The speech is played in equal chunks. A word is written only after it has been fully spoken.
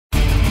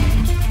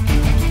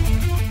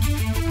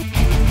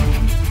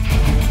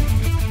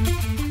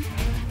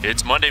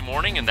It's Monday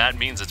morning, and that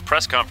means it's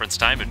press conference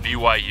time at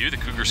BYU. The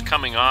Cougars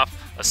coming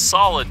off a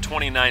solid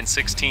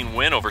 29-16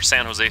 win over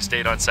San Jose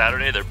State on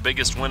Saturday, their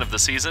biggest win of the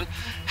season.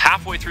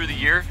 Halfway through the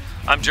year,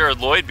 I'm Jared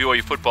Lloyd,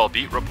 BYU football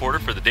beat reporter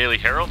for the Daily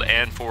Herald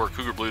and for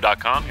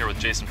Cougarblue.com, here with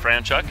Jason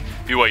Franchuk,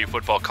 BYU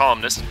football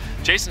columnist.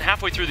 Jason,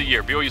 halfway through the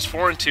year, BYU's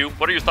 4-2.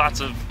 What are your thoughts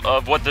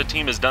of what the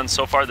team has done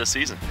so far this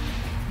season?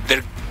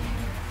 They're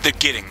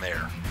getting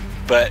there.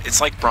 But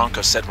it's like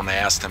Bronco said when I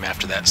asked them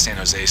after that San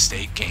Jose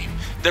State game,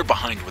 they're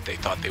behind what they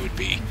thought they would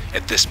be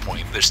at this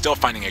point. They're still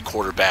finding a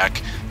quarterback.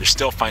 They're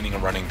still finding a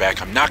running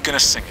back. I'm not going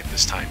to sing it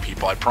this time,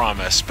 people, I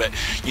promise. But,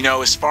 you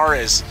know, as far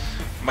as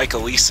Mike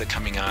Elisa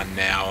coming on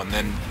now and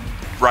then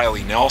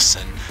Riley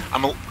Nelson,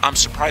 I'm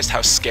surprised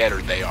how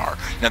scattered they are.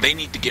 Now, they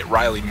need to get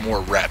Riley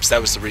more reps. That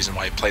was the reason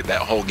why he played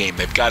that whole game.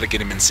 They've got to get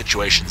him in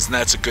situations, and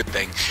that's a good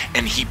thing.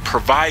 And he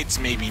provides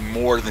maybe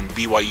more than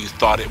BYU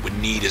thought it would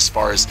need, as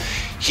far as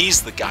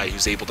he's the guy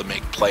who's able to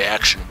make play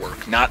action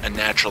work, not a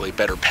naturally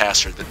better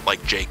passer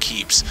like Jay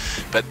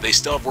Keeps. But they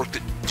still have work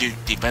to do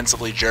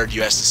defensively. Jared,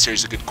 you asked a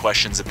series of good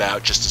questions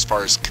about just as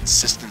far as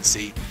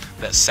consistency,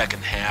 that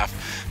second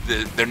half.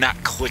 They're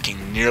not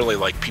clicking nearly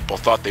like people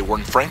thought they were,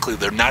 and frankly,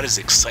 they're not as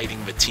exciting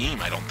of a team,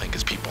 I don't think,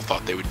 as people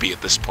thought they would be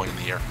at this point in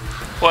the year.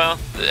 Well,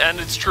 and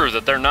it's true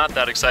that they're not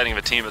that exciting of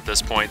a team at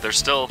this point. They're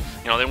still,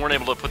 you know, they weren't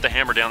able to put the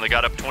hammer down. They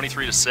got up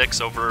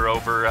 23-6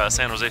 over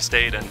San Jose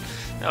State, and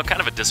you know, kind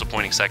of a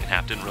disappointing second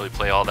half. Didn't really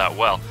play all that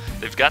well.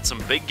 They've got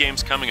some big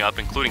games coming up,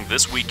 including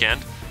this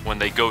weekend, when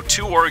they go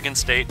to Oregon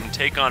State and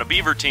take on a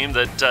Beaver team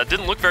that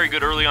didn't look very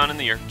good early on in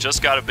the year.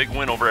 Just got a big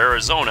win over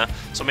Arizona,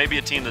 so maybe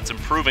a team that's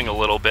improving a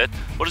little bit.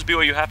 What does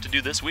BYU have to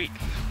do this week?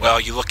 Well,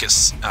 you look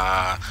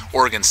at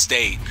Oregon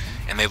State,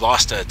 and they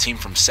lost to a team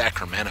from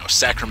Sacramento.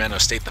 Sacramento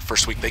State the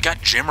first week. They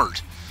got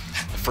jimmered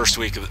the first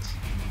week of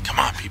Come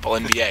on, people,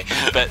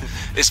 NBA. But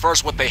as far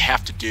as what they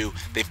have to do,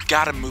 they've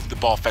got to move the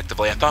ball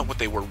effectively. I thought what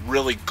they were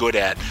really good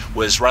at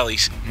was, Riley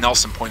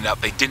Nelson pointed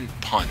out, they didn't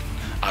punt,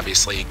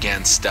 obviously,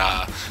 against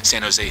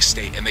San Jose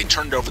State, and they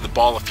turned over the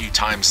ball a few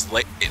times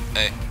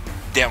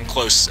down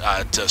close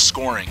to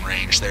scoring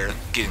range there,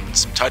 getting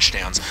some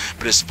touchdowns.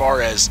 But as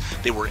far as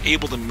they were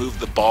able to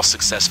move the ball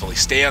successfully,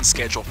 stay on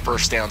schedule,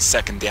 first down,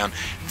 second down,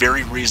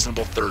 very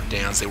reasonable third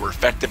downs. They were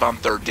effective on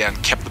third down,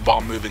 kept the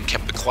ball moving,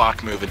 kept the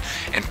clock moving,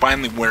 and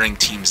finally wearing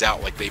teams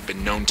out like they've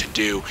been known to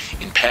do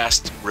in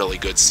past really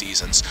good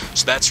seasons.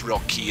 So that's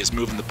real key, is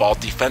moving the ball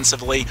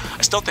defensively.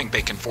 I still think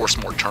they can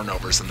force more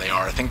turnovers than they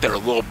are. I think they're a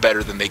little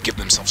better than they give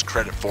themselves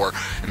credit for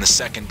in the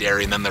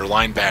secondary, and then their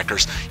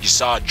linebackers. You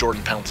saw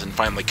Jordan Pendleton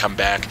finally come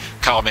back.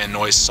 Kyle Van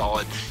Noy's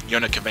solid.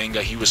 Yona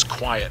Kavenga, he was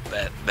quiet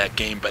that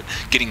game, but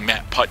getting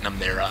Matt Putnam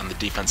there on the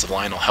defensive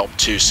line will help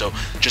too. So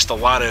just a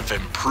lot of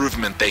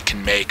improvement they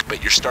can make,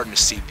 but you're starting to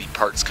see the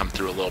parts come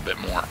through a little bit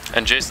more.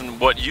 And Jason,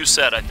 what you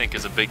said I think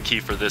is a big key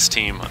for this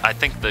team. I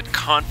think that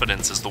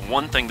confidence is the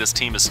one thing this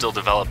team is still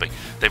developing.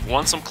 They've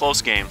won some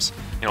close games.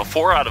 You know,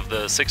 4 out of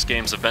the 6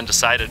 games have been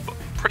decided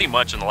pretty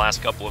much in the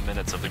last couple of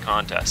minutes of the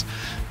contest.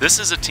 This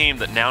is a team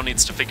that now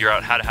needs to figure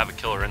out how to have a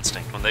killer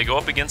instinct. When they go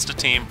up against a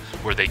team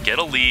where they get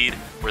a lead,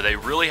 where they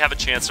really have a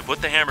chance to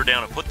put the hammer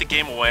down and put the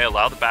game away,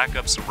 allow the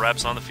backups some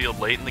reps on the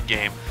field late in the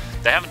game.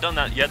 They haven't done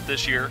that yet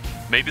this year.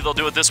 Maybe they'll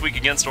do it this week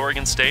against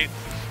Oregon State.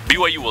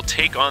 BYU will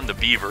take on the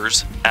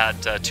Beavers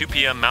at 2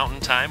 p.m.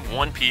 Mountain Time,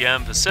 1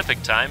 p.m.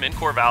 Pacific Time in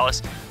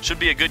Corvallis. Should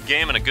be a good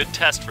game and a good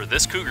test for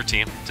this Cougar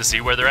team to see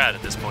where they're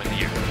at this point in the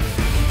year.